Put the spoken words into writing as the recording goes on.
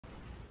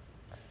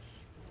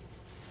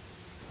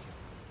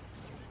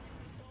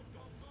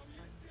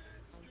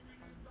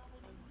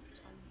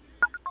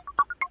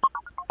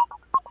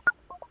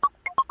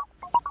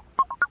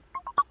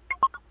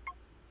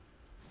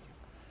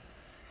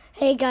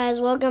Hey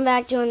guys, welcome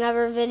back to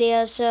another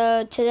video.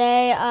 So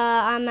today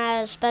I'm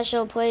at a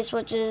special place,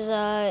 which is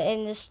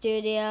in the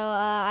studio.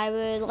 I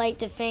would like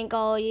to thank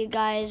all you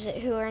guys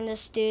who are in the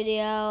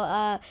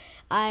studio.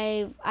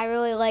 I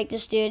really like the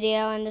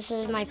studio, and this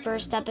is my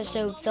first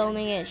episode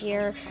filming it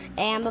here.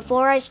 And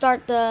before I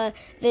start the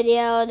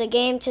video, the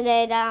game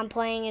today that I'm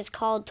playing is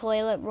called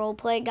Toilet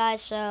Roleplay,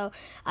 guys. So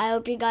I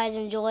hope you guys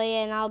enjoy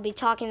it, and I'll be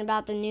talking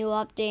about the new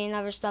update and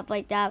other stuff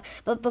like that.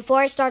 But before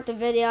I start the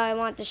video, I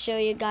want to show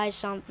you guys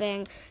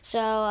something.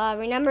 So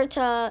remember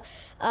to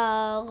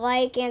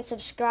like and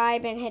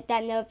subscribe and hit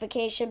that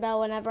notification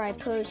bell whenever I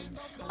post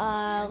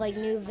like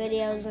new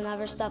videos and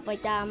other stuff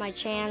like that on my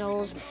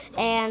channels.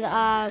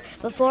 And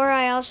before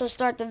I also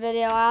start the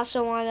video, I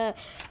also want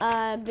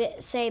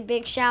to say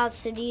big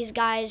shouts to these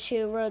guys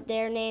who wrote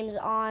their names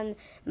on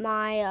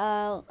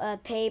my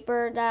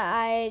paper that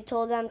I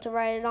told them to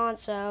write it on.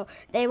 So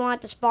they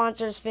want the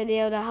sponsors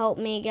video to help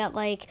me get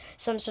like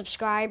some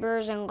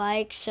subscribers and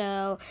likes.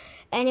 So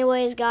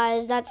anyways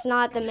guys, that's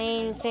not the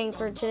main thing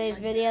for today's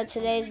video.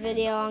 Today's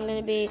video I'm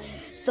going to be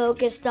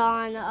focused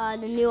on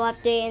the new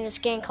update in this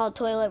game called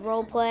Toilet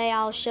Roleplay.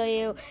 I'll show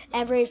you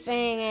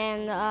everything,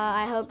 and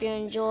I hope you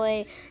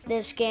enjoy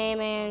this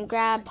game, and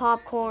grab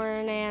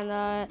popcorn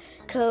and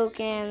Coke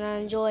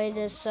and enjoy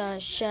this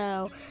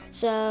show.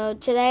 So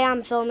today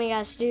I'm filming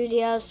at a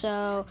studio,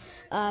 so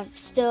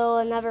still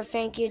another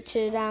thank you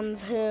to them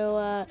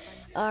who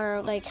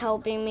are like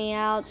helping me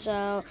out.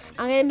 So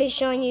I'm going to be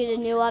showing you the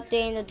new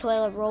update in the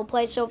Toilet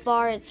Roleplay so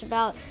far. It's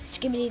about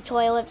Skibidi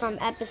Toilet from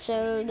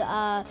episode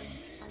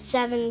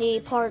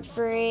 70, part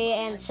 3,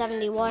 and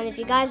 71. If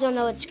you guys don't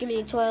know what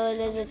Skibidi Toilet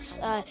is, it's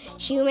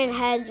human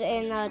heads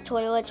in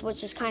toilets,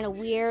 which is kind of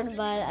weird,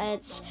 but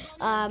it's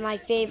my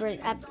favorite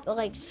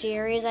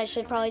series, I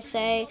should probably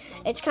say.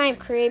 It's kind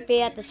of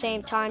creepy at the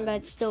same time,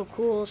 but it's still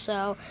cool.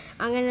 So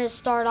I'm going to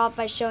start off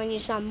by showing you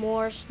some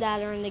morphs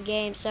that are in the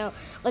game. So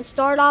let's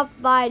start off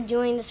by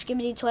doing the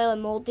Skibidi Toilet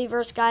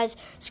multiverse, guys.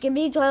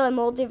 Skibidi Toilet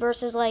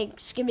multiverse is like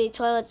Skibidi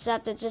Toilet,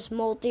 except it's just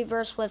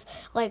multiverse with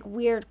like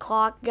weird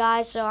clock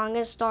guys. So I'm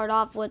going to start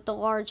off with the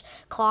large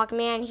clock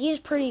man. He's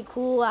pretty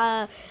cool.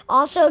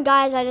 Also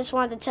guys, I just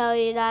wanted to tell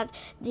you that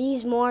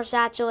these morphs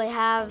actually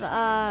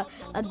have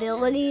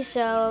abilities.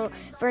 So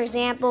for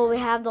example, we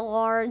have the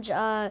large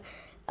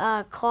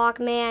clock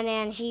man,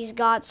 and he's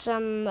got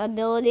some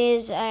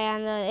abilities,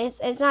 and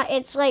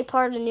it's like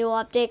part of the new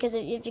update, because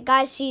if you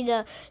guys see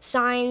the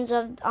signs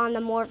on the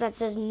morph that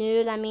says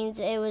new, that means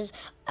it was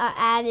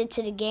added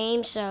to the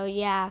game. So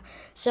yeah,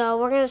 so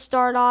we're gonna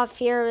start off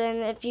here, and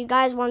if you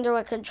guys wonder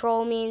what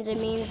control means, it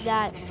means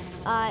that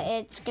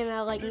it's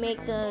gonna like make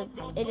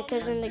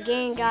because in the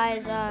game,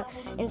 guys,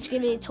 in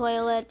Skibidi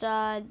Toilet,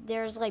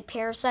 there's like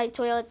parasite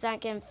toilets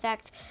that can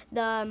infect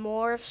the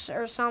morphs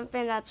or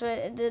something. That's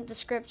what the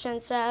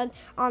description said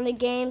on the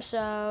game.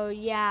 So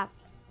yeah,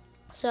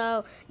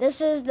 so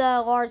this is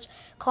the large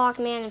clock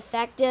man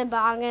infected, but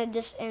I'm gonna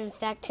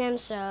disinfect him.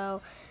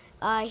 So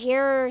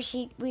here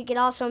we could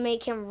also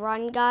make him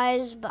run,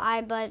 guys,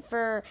 but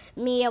for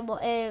me it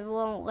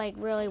won't like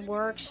really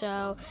work.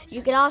 So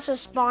you could also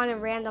spawn in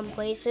random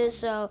places.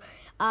 So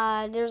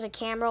there's a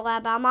camera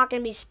lab. I'm not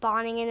gonna be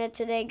spawning in it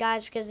today,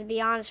 guys, because to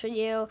be honest with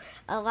you,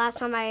 last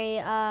time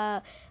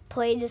I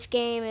played this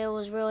game, it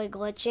was really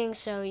glitching.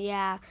 So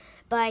yeah.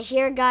 But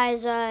here,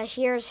 guys,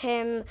 here's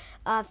him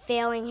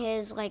failing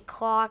his like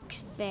clock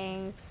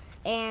thing,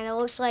 and it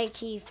looks like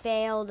he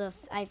failed.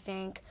 I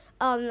think.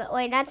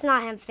 Wait, that's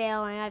not him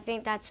failing. I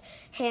think that's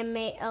him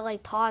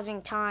like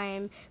pausing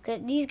time.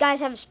 'Cause these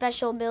guys have a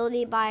special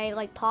ability by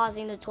like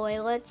pausing the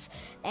toilets,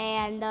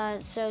 and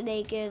so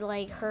they could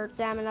like hurt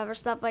them and other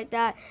stuff like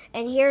that.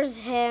 And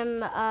here's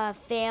him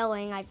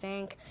failing. I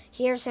think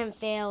here's him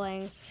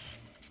failing.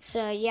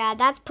 So yeah,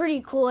 that's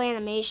pretty cool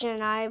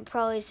animation. I'd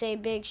probably say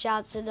big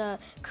shouts to the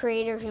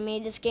creator who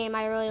made this game.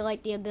 I really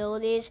like the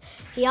abilities.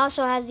 He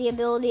also has the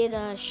ability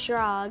to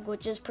shrug,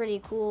 which is pretty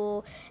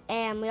cool.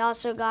 And we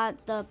also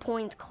got the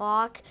point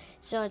clock.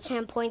 So it's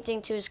him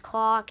pointing to his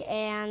clock.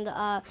 And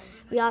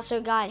we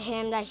also got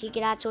him that he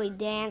could actually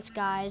dance,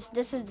 guys.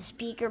 This is the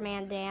Speaker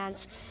Man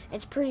dance.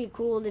 It's pretty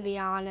cool, to be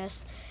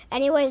honest.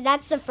 Anyways,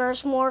 that's the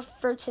first morph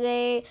for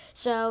today,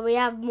 so we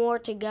have more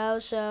to go,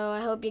 so I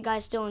hope you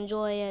guys still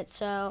enjoy it.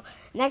 So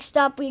next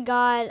up we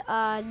got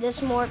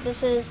this morph.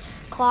 This is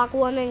Clock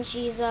Woman.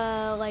 She's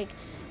a like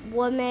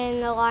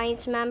Woman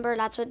Alliance member,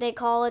 that's what they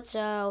call it.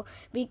 So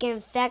we can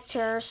infect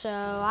her, so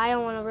I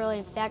don't want to really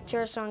infect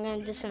her, so I'm going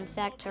to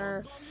disinfect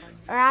her.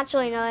 Or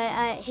actually,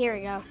 no, here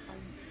we go.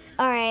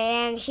 Alright,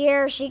 and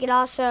here she could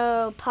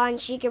also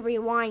punch. She could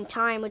rewind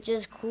time, which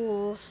is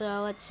cool.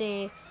 So let's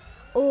see.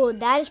 Oh,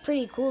 that is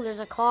pretty cool.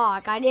 There's a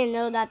clock. I didn't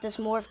know that this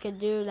morph could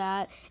do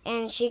that.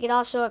 And she could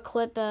also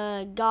equip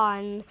a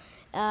gun.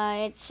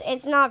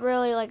 It's not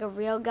really like a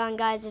real gun,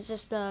 guys. It's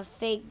just a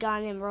fake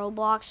gun in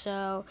Roblox.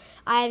 So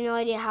I have no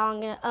idea how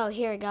I'm gonna. Oh,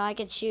 here we go. I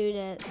could shoot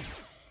it.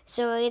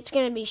 So it's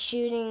going to be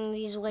shooting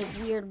these like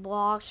weird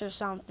blocks or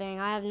something.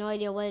 I have no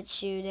idea what it's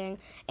shooting.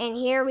 And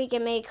here we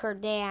can make her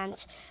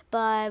dance.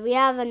 But we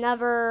have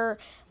another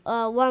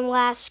one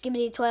last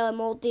Skibidi Toilet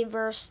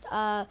multiverse.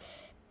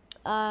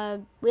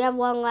 We have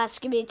one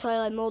last Skibidi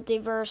Toilet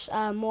multiverse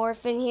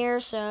morph in here.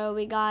 So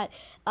we got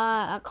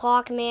a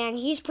Clock Man.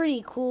 He's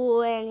pretty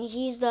cool, and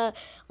he's the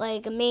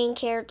main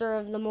character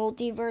of the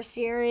multiverse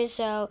series.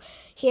 So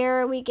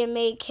here we can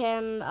make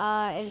him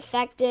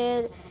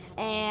infected,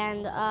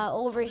 and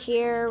over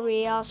here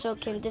we also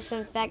can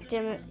disinfect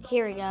him.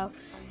 Here we go.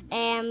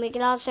 And we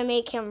can also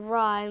make him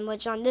run,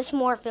 which on this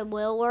morph it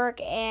will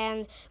work.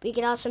 And we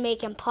can also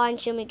make him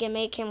punch, and we can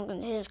make him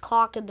his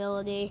clock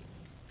ability.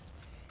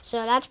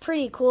 So that's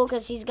pretty cool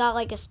because he's got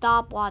like a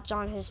stopwatch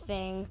on his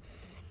thing.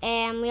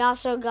 And we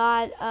also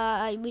got,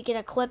 we can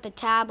equip a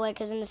tablet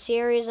because in the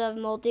series of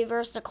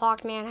Multiverse, the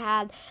Clockman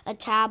had a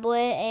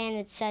tablet and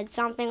it said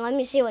something. Let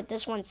me see what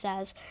this one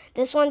says.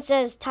 This one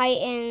says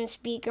Titan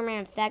Speakerman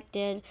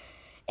infected.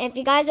 If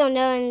you guys don't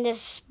know, in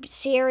this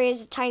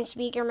series, Titan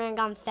Speakerman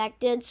got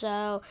infected.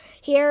 So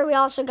here we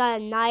also got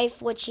a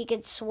knife, which he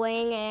could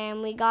swing,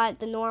 and we got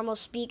the normal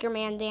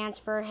Speakerman dance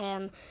for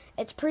him.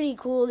 It's pretty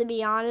cool, to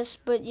be honest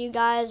with you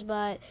guys,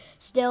 but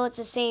still it's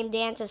the same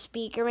dance as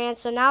Speakerman.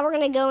 So now we're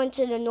going to go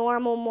into the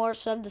normal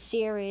morphs of the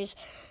series.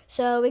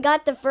 So we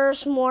got the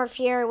first morph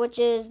here, which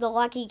is the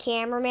Lucky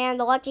Cameraman.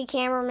 The Lucky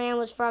Cameraman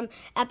was from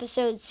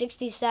episode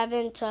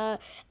 67 to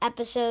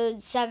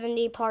episode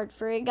 70, part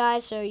 3,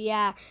 guys. So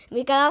yeah,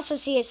 we can also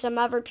see some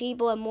other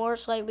people in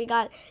morphs. Like we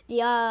got the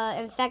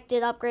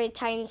infected upgrade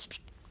Titan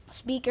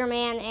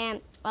Speakerman,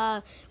 and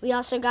we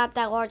also got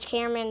that large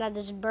cameraman that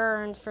is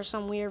burned for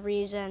some weird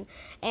reason.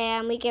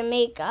 And we can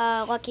make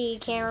Lucky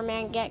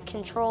Cameraman get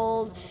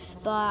controlled,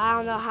 but I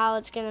don't know how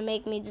it's going to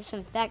make me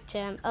disinfect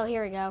him. Oh,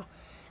 here we go.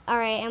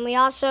 Alright, and we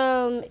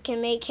also can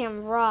make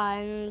him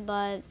run,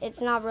 but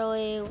it's not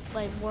really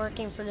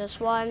working for this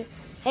one.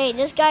 Hey,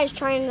 this guy's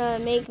trying to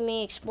make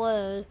me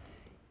explode.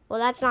 Well,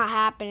 that's not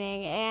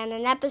happening. And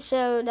in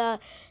episode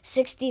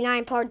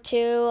 69, part 2,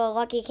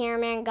 Lucky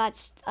Cameraman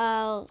got,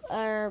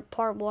 or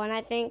part 1,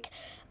 I think.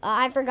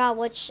 I forgot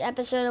which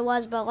episode it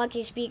was, but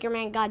Lucky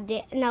Speakerman got,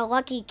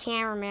 Lucky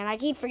Cameraman. I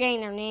keep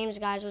forgetting their names,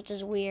 guys, which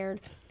is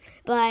weird.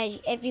 But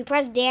if you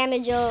press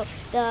damage,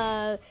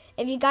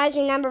 if you guys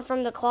remember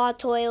from the Claw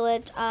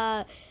Toilet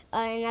in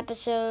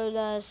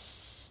episode,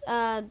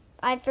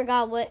 I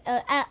forgot what,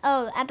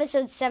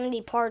 episode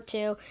 70, part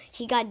 2,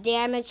 he got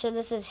damaged, so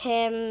this is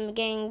him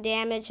getting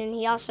damaged, and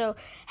he also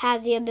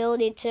has the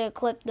ability to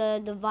clip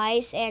the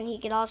device, and he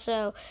could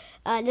also,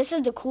 this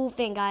is the cool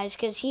thing, guys,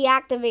 because he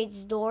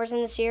activates doors in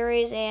the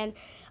series, and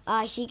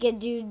he could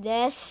do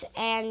this,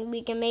 and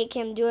we can make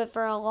him do it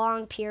for a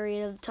long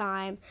period of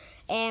time.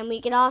 And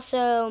we could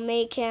also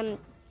make him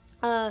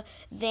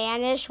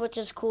vanish, which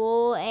is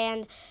cool.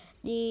 And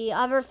the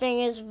other thing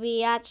is,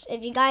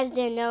 if you guys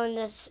didn't know, in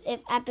this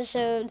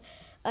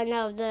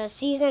the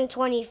season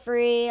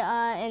 23 in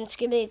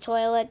Skibidi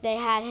Toilet, they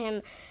had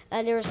him.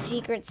 There was a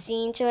secret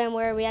scene to him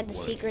where we had the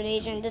secret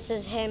agent. This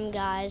is him,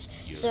 guys.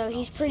 So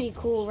he's pretty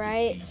cool,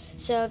 right?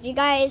 So if you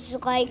guys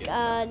like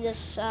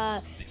this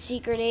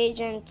secret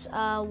agent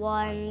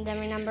one, then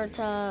remember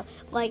to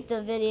like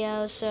the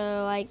video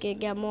so I could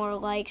get more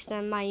likes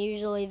than my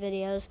usually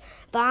videos.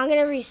 But I'm going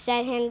to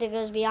reset him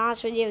because, to be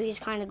honest with you, he's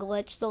kind of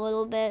glitched a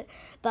little bit.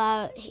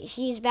 But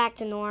he's back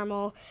to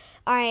normal.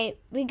 Alright,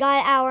 we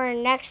got our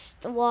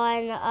next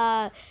one,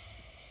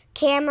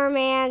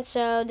 Cameraman.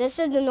 So this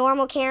is the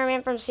normal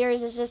Cameraman from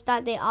series. It's just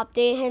that they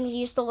updated him. He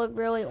used to look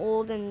really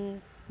old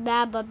and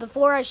bad. But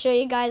before I show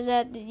you guys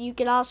that, you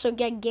can also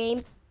get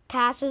game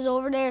passes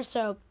over there.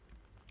 So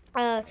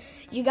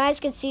you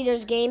guys can see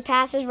there's game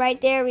passes right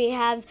there. We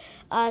have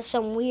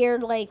some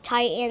weird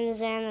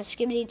Titans and a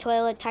Skibidi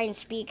Toilet Titan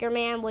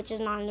Speakerman, which is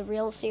not in the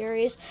real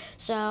series.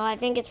 So I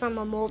think it's from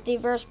a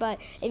multiverse. But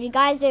if you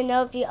guys didn't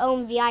know, if you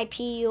own VIP,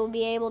 you'll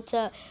be able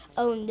to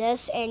own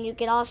this, and you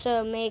could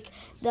also make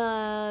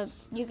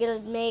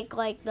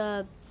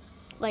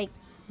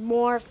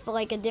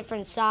morph a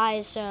different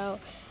size. So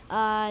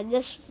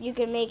this, you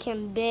can make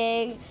him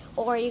big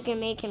or you can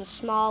make him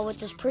small,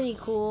 which is pretty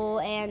cool.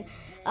 And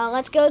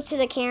let's go to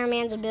the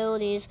cameraman's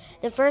abilities.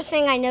 The first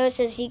thing I noticed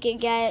is he could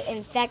get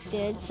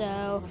infected,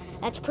 so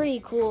that's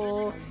pretty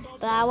cool.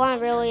 But I want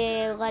to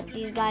really let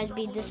these guys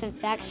be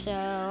disinfected, so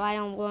I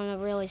don't want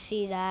to really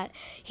see that.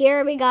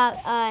 Here we got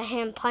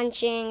him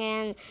punching,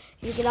 and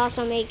you could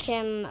also make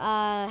him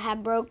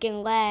have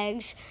broken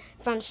legs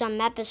from some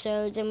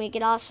episodes, and we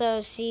could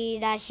also see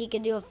that he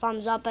could do a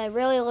thumbs up. But it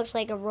really looks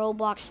like a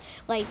Roblox,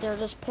 like they're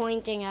just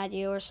pointing at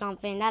you or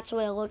something. That's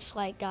what it looks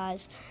like,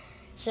 guys.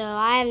 So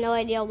I have no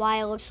idea why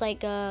it looks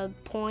like a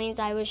point.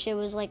 I wish it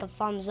was like a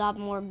thumbs up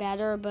more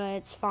better, but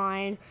it's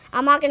fine.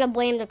 I'm not going to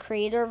blame the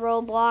creator of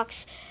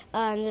Roblox.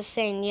 I'm just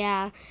saying,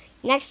 yeah.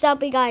 Next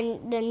up, we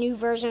got the new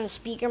version of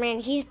Speakerman.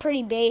 He's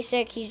pretty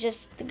basic. He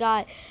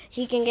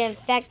can get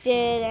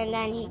infected, and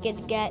then he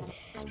could get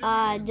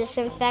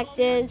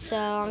disinfected. So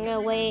I'm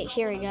going to wait.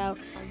 Here we go.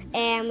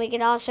 And we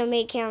can also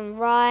make him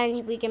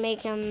run. We can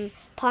make him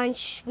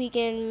punch. We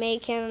can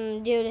make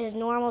him do his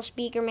normal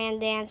Speakerman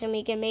dance, and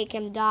we can make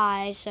him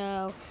die.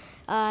 So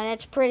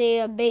That's pretty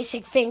a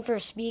basic thing for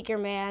a speaker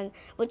man,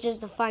 which is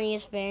the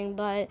funniest thing.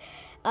 But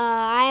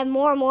I have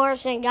more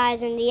morphs, and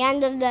guys, in the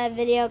end of the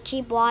video,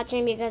 keep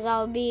watching because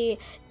I'll be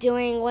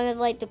doing one of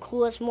like the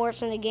coolest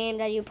morphs in the game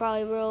that you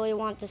probably really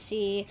want to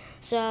see.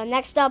 So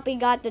next up, we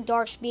got the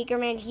Dark Speaker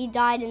Man. He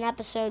died in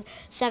episode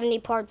 70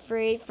 part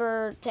 3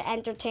 to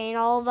entertain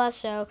all of us.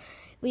 So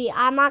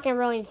I'm not gonna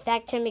really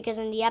infect him because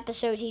in the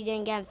episode he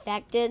didn't get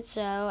infected.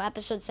 So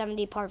episode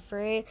 70 part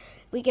 3,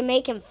 we can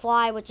make him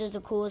fly, which is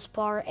the coolest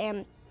part,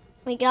 and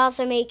we can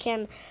also make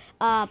him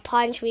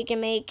punch. We can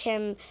make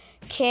him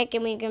kick,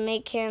 and we can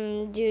make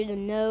him do the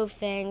no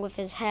thing with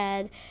his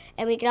head,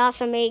 and we can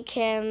also make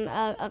him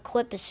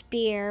equip a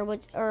spear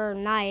or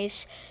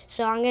knives.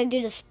 So I'm gonna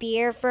do the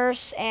spear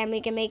first, and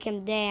we can make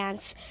him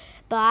dance.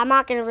 But I'm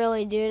not going to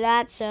really do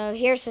that. So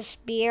here's the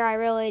spear. I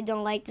really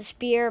don't like the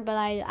spear, but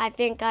I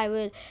think I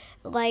would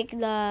like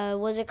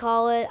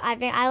the, I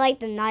think I like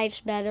the knives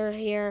better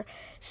here.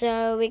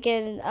 So we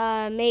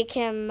can make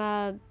him,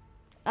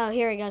 oh,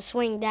 here we go,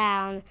 swing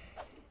down.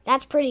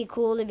 That's pretty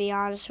cool, to be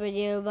honest with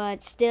you,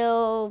 but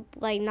still,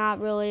 like, not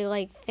really,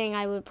 like, thing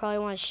I would probably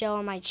want to show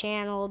on my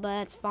channel, but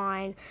that's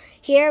fine.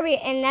 Here,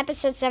 in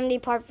episode 70,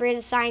 part 3,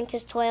 the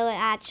scientist toilet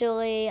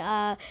actually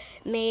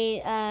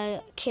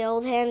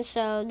killed him,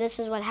 so this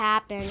is what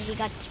happened. He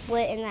got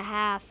split in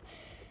half.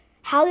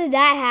 How did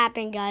that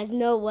happen, guys?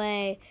 No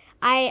way.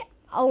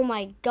 Oh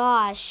my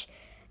gosh.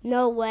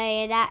 No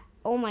way.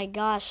 Oh my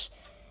gosh.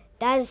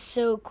 That is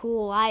so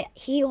cool.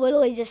 He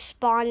literally just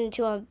spawned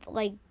into a,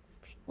 like,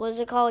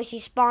 he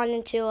spawned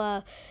into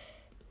a,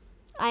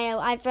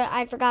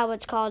 I forgot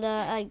what's called,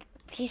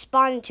 he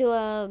spawned into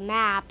a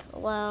map.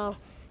 Well,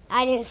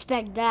 I didn't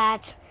expect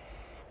that.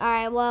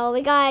 Alright, well,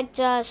 we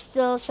got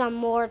still some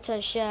more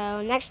to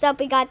show. Next up,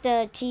 we got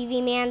the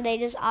TV man. They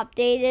just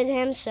updated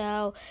him,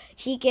 so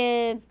he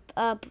could,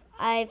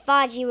 I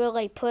thought he would,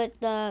 like, put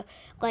the,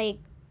 like,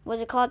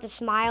 the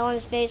smile on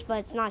his face, but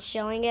it's not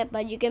showing it.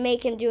 But you can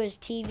make him do his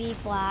TV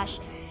flash.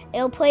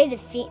 It'll play the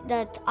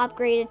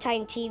upgraded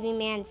Titan TV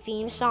Man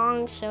theme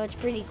song, so it's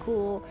pretty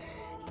cool.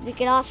 We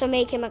could also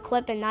make him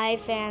equip a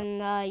knife, and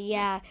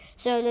yeah.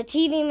 So the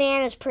TV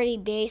Man is pretty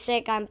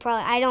basic.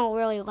 I don't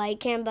really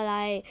like him, but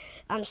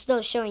I'm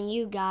still showing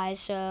you guys.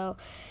 So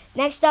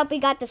next up, we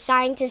got the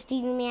scientist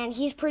TV Man.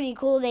 He's pretty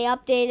cool. They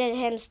updated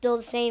him. Still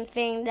the same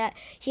thing. That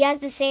he has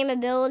the same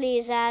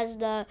abilities as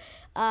the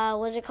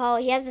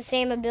he has the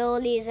same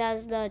abilities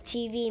as the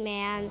TV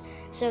man,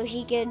 so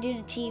he could do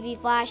the TV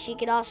flash. He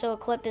could also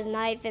equip his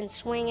knife and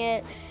swing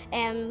it,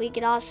 and we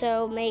could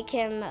also make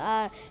him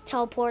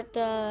teleport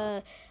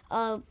the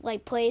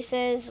like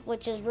places,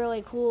 which is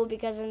really cool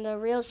because in the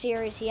real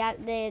series,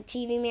 the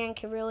TV man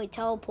can really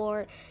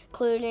teleport,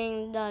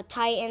 including the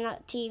Titan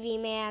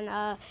TV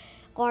man,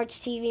 large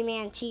TV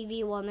man,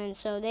 TV woman,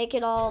 so they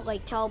could all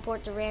like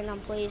teleport to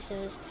random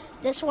places.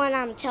 This one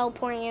I'm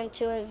teleporting him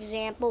to an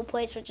example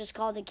place, which is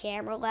called the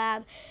camera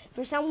lab.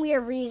 For some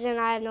weird reason,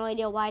 I have no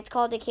idea why it's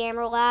called the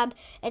camera lab.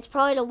 It's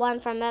probably the one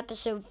from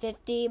episode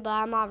 50, but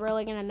I'm not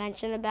really going to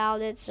mention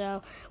about it.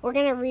 So we're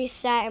going to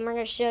reset, and we're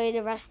going to show you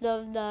the rest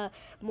of the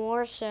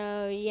more.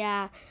 So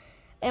yeah.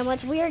 And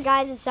what's weird,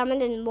 guys, is some of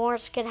the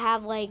morphs could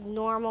have, like,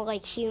 normal,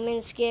 like,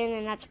 human skin,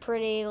 and that's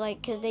pretty,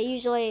 like, because they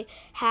usually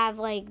have,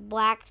 like,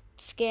 black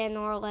skin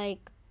or, like,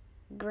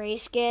 gray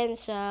skin,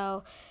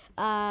 so,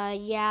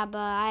 yeah, but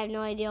I have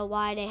no idea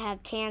why they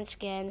have tan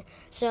skin.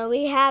 So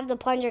we have the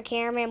Plunger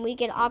Cameraman. We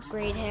could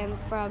upgrade him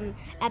from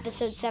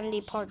episode 70,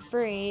 part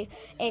 3,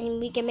 and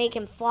we can make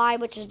him fly,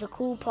 which is the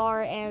cool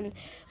part, and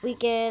we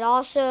could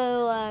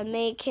also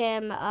make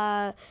him,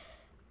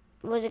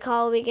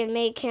 we can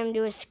make him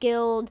do a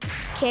skilled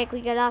kick.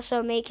 We could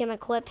also make him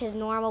equip his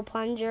normal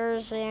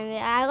plungers. And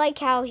I like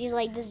how he's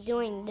like just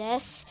doing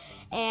this.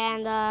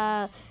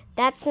 And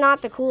that's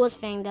not the coolest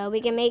thing though.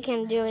 We can make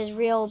him do his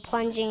real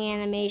plunging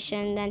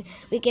animation. Then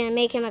we can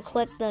make him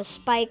equip the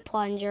spike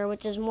plunger,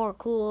 which is more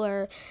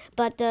cooler.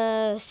 But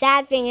the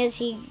sad thing is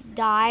he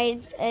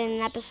died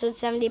in episode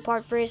 70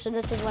 part 3. So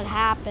this is what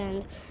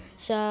happened.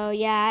 So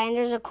yeah, and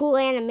there's a cool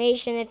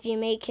animation if you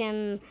make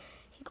him.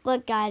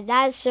 Look, guys,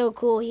 that is so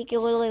cool. He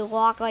can literally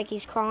walk like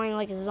he's crawling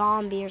like a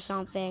zombie or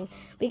something.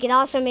 We could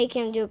also make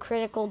him do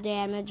critical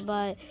damage,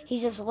 but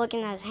he's just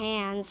looking at his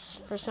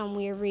hands for some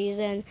weird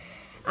reason.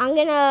 I'm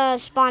going to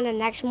spawn the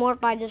next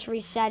morph by just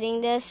resetting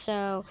this.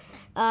 So,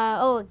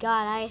 oh,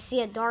 God, I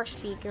see a Dark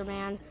Speaker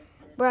Man.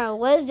 Bro,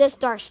 what is this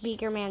Dark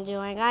Speaker Man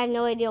doing? I have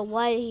no idea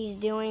what he's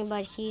doing,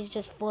 but he's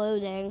just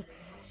floating.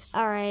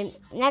 Alright,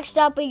 next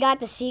up we got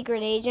the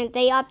Secret Agent.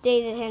 They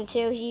updated him,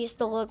 too. He used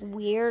to look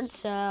weird,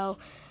 so...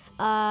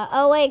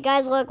 oh wait,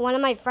 guys, look, one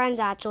of my friends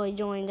actually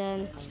joined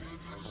in.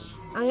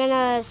 I'm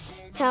gonna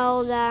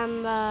tell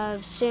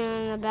them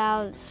soon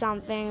about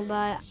something,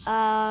 but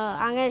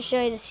I'm gonna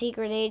show you the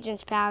Secret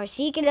Agent's powers.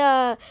 He could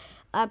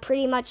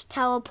pretty much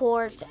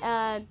teleport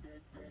to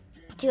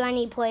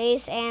any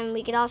place, and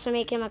we could also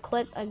make him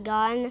equip a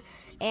gun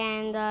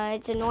and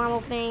it's a normal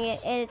thing.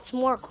 It's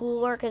more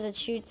cooler because it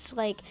shoots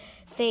like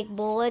fake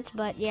bullets,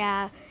 but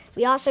yeah.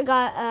 We also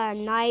got a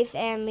knife,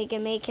 and we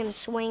can make him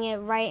swing it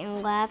right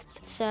and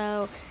left.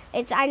 So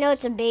I know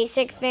it's a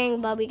basic thing,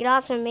 but we could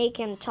also make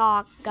him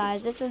talk,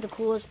 guys. This is the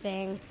coolest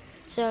thing.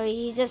 So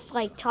he's just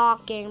like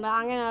talking, but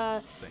I'm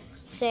gonna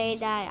say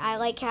that I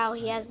like how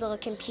he has the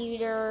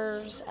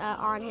computers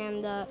on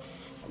him, the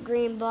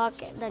green book,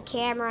 the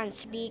camera and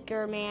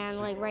speaker man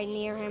like right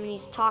near him, and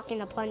he's talking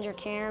to Plunger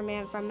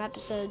Cameraman from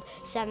episode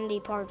 70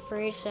 part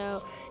 3.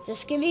 So the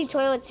Skibidi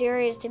Toilet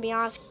series, to be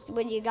honest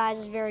with you guys,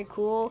 is very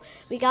cool.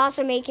 We can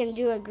also make him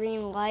do a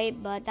green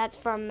light, but that's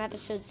from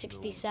episode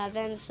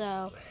 67.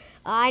 So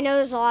I know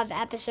there's a lot of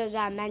episodes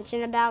I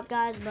mentioned about,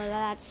 guys, but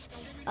that's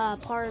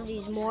part of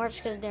these morphs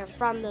because they're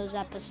from those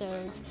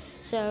episodes.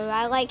 So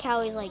I like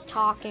how he's like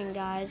talking,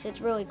 guys.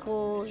 It's really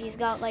cool. He's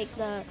got like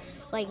the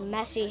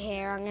messy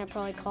hair, I'm gonna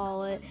probably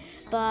call it.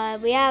 But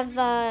we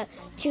have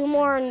 2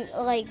 more,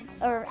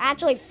 or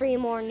actually 3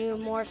 more new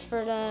morphs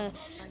for the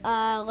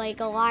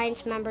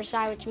Alliance member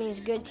side, which means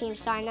good team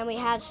side. And then we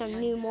have some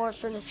new morphs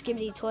for the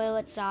Skibidi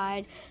Toilet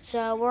side.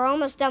 So we're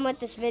almost done with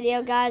this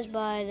video, guys,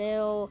 but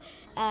it'll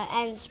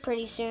ends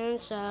pretty soon.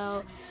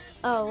 So,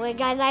 oh wait,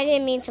 guys, I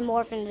didn't mean to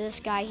morph into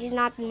this guy. He's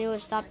not the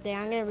newest update.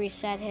 I'm gonna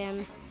reset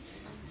him.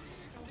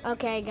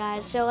 Okay,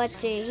 guys, so let's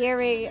see. Here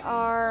we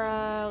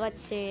are.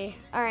 Let's see.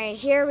 All right,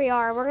 here we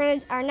are.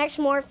 Our next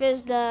morph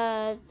is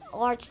the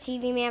large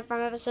TV man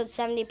from episode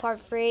 70,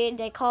 part 3.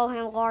 They call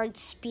him large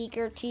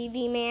speaker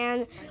TV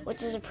man,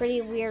 which is a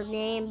pretty weird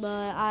name,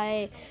 but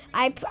I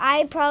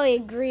probably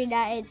agree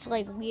that it's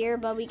like weird.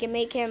 But we can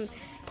make him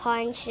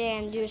punch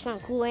and do some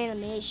cool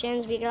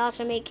animations. We could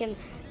also make him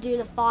do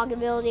the fog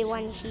ability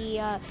when he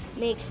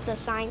makes the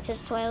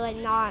scientist toilet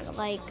not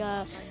like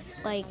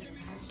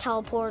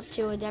teleport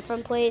to a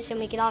different place, and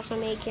we could also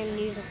make him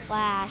use a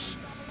flash.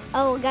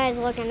 Oh guys,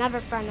 look, another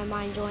friend of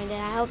mine joined in.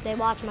 I hope they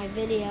watch my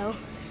video.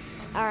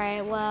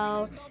 Alright,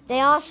 well, they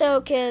also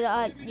could,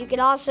 you could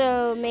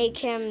also make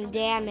him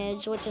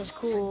damage, which is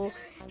cool.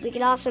 We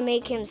could also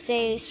make him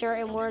say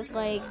certain words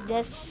like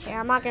this.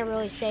 I'm not gonna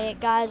really say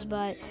it, guys,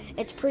 but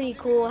it's pretty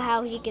cool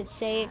how he could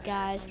say it,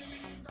 guys.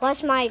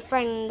 Plus my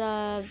friend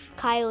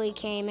Kylie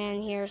came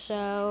in here,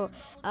 so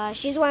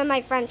she's one of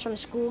my friends from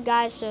school,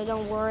 guys, so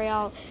don't worry,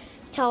 I'll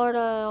tell her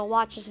to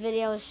watch this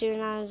video as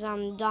soon as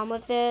I'm done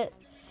with it.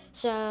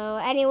 So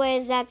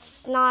anyways,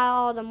 that's not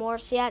all the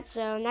morphs yet.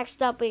 So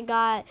next up we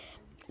got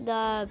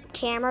the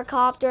camera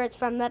copter. It's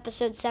from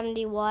episode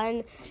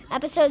 71.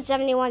 Episode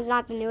 71 is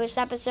not the newest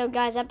episode,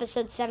 guys.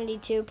 Episode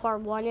 72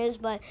 part 1 is,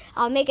 but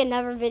I'll make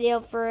another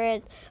video for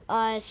it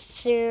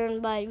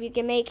soon. But we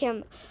can make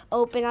him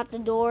open up the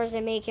doors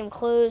and make him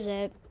close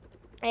it,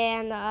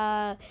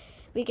 and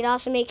we could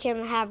also make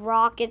him have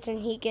rockets,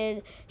 and he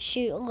could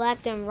shoot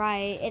left and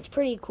right. It's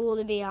pretty cool,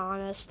 to be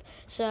honest.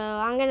 So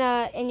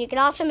and you could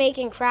also make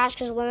him crash,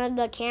 because one of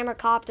the camera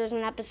copters in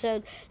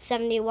episode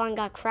 71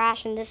 got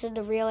crashed, and this is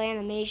the real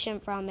animation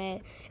from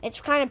it.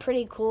 It's kind of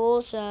pretty cool,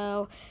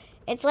 so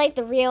it's like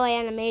the real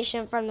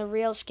animation from the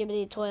real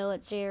Skibidi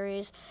Toilet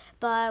series.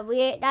 But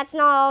that's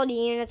not all the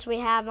units we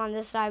have on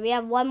this side. We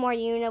have one more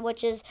unit,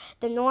 which is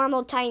the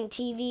normal Titan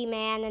TV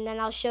man, and then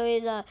I'll show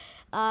you the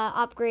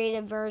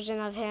upgraded version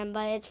of him,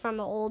 but it's from an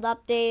old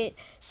update.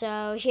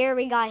 So here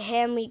we got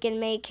him. We can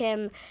make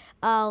him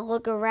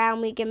look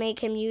around. We can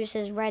make him use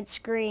his red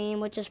screen,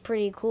 which is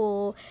pretty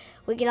cool.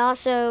 We could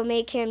also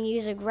make him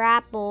use a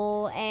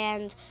grapple,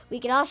 and we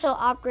could also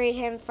upgrade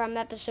him from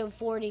episode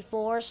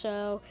 44,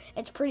 so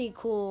it's pretty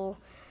cool.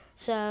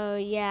 So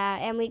yeah,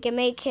 and we can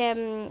make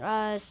him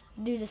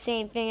do the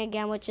same thing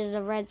again, which is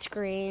a red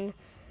screen.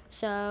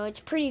 So it's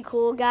pretty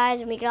cool,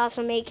 guys. And we can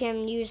also make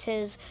him use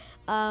his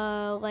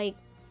like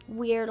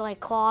weird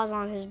like claws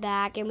on his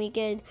back, and we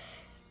could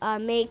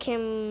make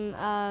him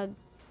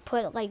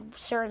put like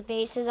certain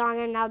faces on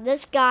him. Now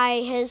this guy,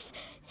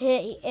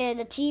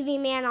 the TV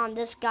man on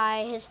this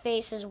guy, his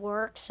faces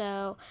work.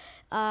 So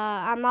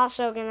I'm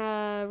also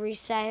gonna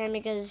reset him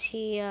because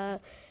he.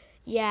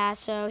 Yeah,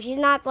 so he's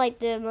not like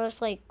the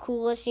most like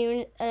coolest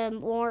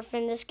morph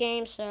in this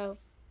game, so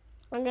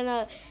I'm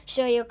gonna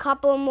show you a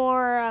couple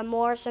more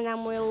morphs, and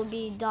then we'll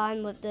be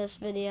done with this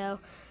video.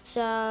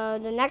 So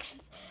the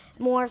next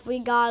morph we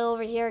got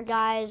over here,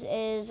 guys,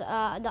 is the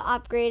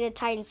upgraded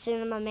Titan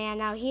Cinema Man.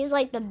 Now he's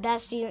like the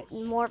best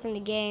morph in the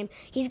game.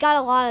 He's got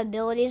a lot of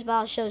abilities, but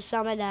I'll show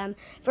some of them.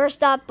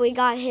 First up, we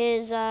got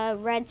his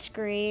red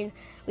screen.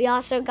 We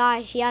also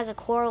got, he has a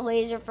core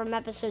laser from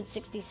episode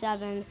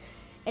 67.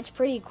 It's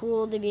pretty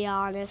cool, to be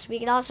honest. We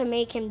could also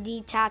make him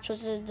detach,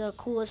 which is the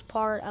coolest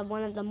part of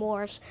one of the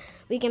morphs.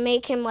 We can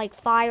make him like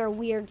fire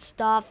weird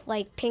stuff,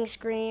 like pink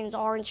screens,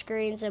 orange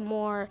screens, and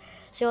more.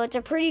 So it's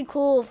a pretty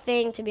cool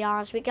thing, to be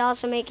honest. We can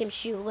also make him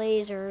shoot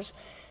lasers.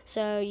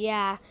 So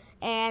yeah,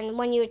 and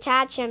when you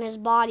attach him, his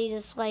body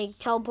just like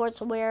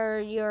teleports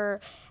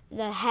where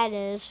the head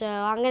is. So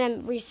I'm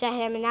gonna reset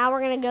him, and now we're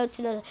gonna go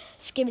to the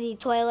Skibidi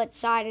Toilet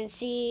side and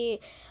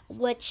see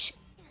which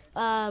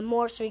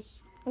morphs we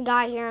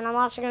got here. And I'm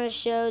also gonna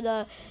show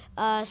the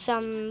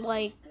some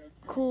like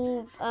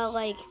cool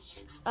like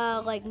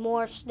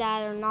morphs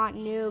that are not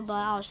new, but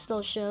I'll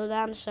still show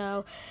them.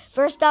 So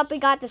first up, we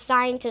got the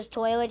scientist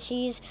toilet.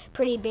 He's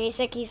pretty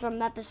basic. He's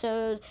from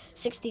episode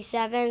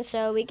 67,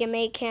 so we can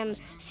make him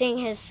sing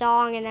his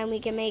song, and then we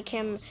can make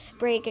him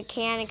break a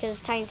can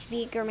because Tiny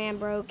Speaker Man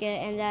broke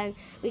it, and then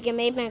we can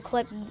make him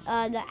clip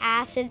the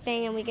acid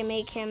thing, and we can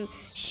make him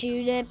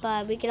shoot it,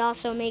 but we could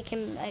also make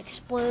him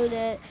explode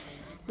it.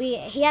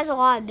 He has a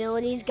lot of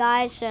abilities,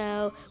 guys,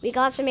 so we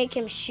can also make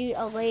him shoot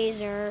a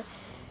laser,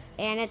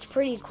 and it's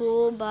pretty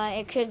cool, but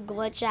it could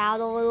glitch out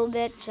a little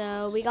bit,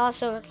 so we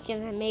also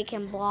can make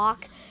him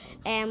block,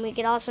 and we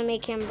could also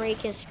make him break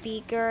his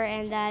speaker,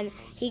 and then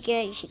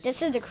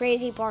this is the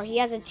crazy part, he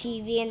has a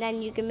TV, and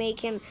then you can make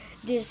him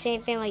do the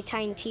same thing like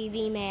Tiny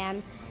TV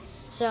Man.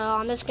 So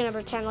I'm just going to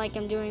pretend like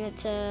I'm doing it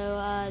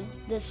to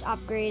this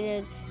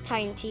upgraded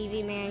Tiny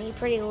TV Man. He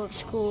pretty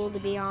looks cool, to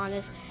be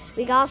honest.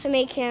 We can also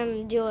make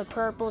him do a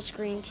purple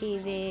screen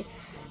TV,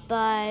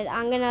 but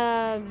I'm going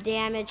to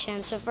damage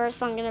him. So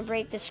first I'm going to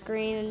break the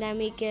screen, and then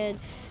we could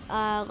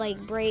like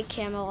break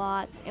him a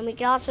lot. And we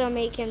can also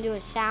make him do a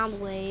sound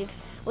wave,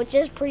 which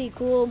is pretty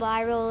cool, but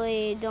I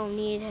really don't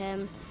need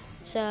him.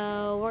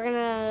 So we're going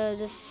to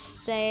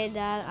just say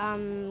that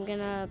I'm going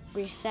to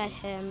reset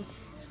him.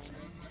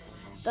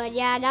 But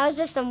yeah, that was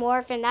just a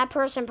morph, and that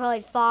person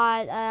probably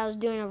thought I was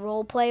doing a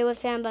role play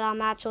with him, but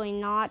I'm actually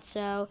not.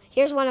 So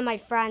here's one of my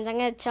friends. I'm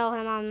going to tell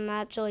him I'm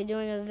actually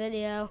doing a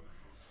video.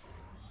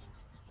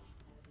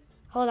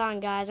 Hold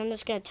on, guys. I'm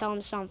just going to tell him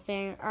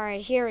something. All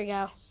right, here we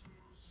go.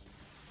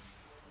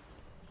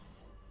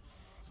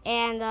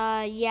 And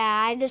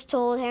yeah, I just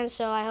told him,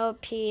 so I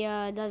hope he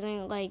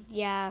doesn't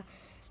yeah.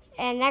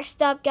 And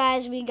next up,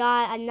 guys, we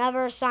got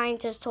another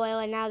scientist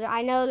toilet. Now,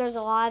 I know there's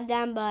a lot of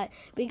them, but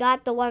we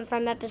got the one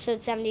from episode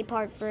 70,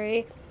 part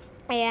 3.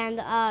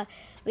 And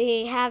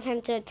we have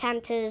him to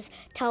attempt his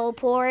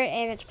teleport,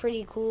 and it's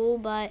pretty cool.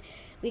 But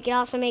we can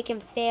also make him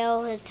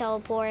fail his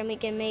teleport, and we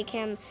can make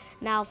him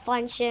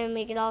malfunction.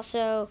 We can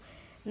also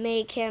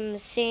make him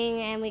sing,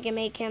 and we can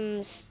make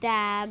him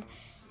stab.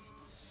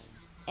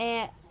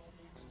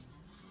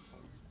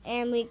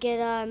 And we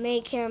could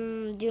make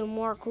him do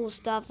more cool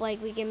stuff,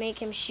 like we can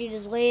make him shoot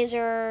his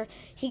laser.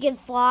 He can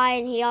fly,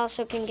 and he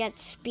also can get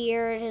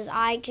speared. His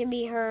eye can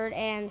be hurt,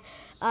 and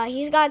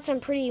he's got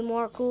some pretty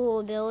more cool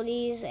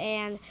abilities,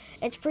 and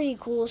it's pretty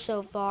cool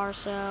so far,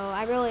 so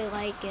I really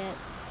like it.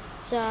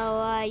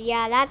 So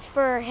yeah, that's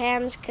for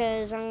him,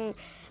 because I'm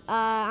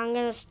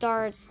going to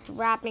start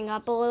wrapping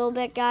up a little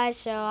bit, guys.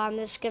 So I'm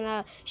just going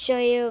to show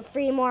you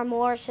 3 more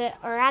morphs,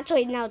 or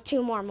actually, no,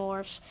 2 more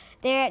morphs.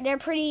 They're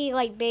pretty,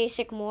 like,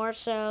 basic morphs,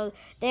 so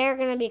they're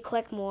going to be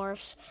quick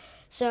morphs.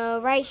 So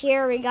right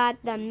here, we got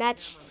the Mech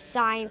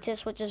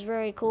Scientist, which is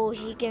very cool.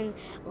 He can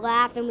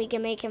laugh, and we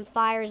can make him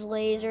fire his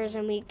lasers,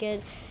 and we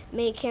could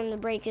make him to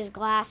break his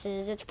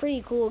glasses. It's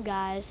pretty cool,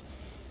 guys.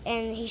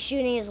 And he's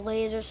shooting his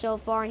laser so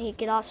far, and he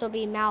could also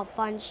be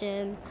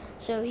malfunction.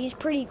 So he's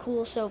pretty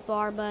cool so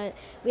far, but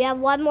we have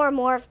 1 more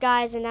morph,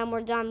 guys, and then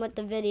we're done with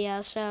the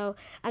video. So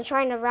I'm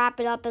trying to wrap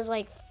it up as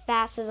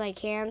fast as I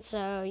can,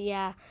 so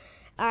yeah.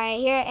 Alright,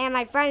 here, and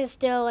my friend is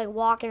still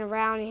walking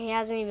around, and he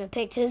hasn't even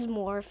picked his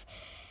morph.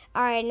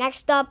 Alright,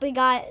 next up we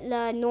got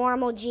the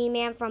normal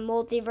G-Man from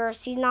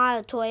Multiverse. He's not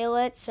a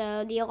toilet,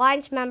 so the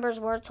Alliance members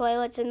were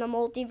toilets in the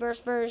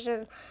Multiverse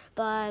version,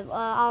 but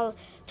I'll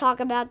talk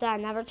about that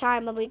another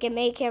time. But we can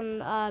make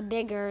him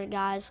bigger,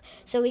 guys.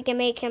 So we can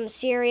make him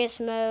serious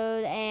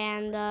mode,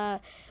 and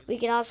we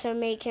can also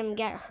make him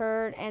get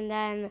hurt, and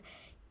then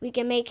we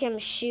can make him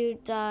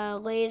shoot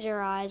laser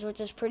eyes, which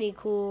is pretty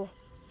cool.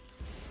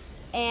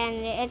 And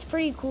it's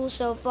pretty cool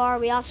so far.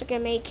 We also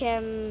can make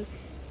him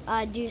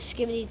do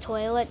Skibidi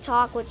Toilet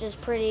talk, which is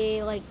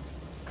pretty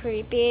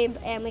creepy,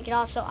 and we can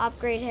also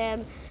upgrade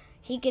him.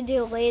 He can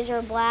do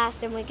laser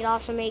blast, and we can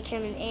also make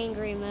him in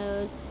angry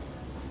mode.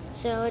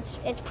 So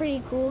it's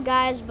pretty cool,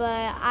 guys,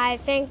 but I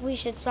think we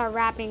should start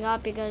wrapping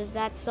up because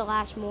that's the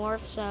last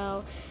morph.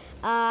 So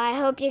I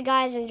hope you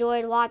guys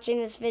enjoyed watching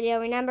this video.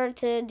 Remember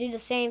to do the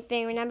same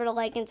thing. Remember to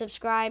like and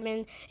subscribe.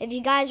 And if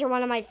you guys are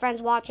one of my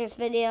friends watching this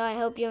video, I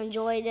hope you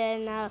enjoyed it.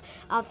 And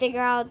I'll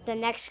figure out the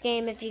next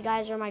game if you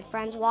guys are my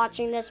friends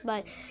watching this.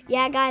 But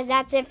yeah, guys,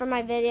 that's it for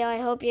my video. I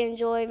hope you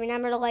enjoyed.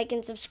 Remember to like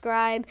and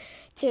subscribe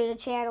to the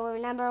channel.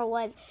 Remember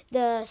what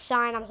the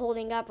sign I'm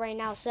holding up right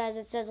now says.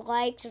 It says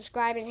like,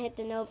 subscribe, and hit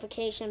the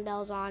notification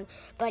bells on.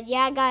 But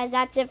yeah, guys,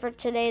 that's it for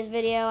today's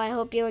video. I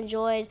hope you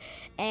enjoyed,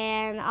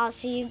 and I'll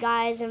see you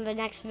guys in the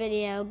next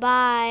video.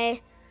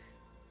 Bye.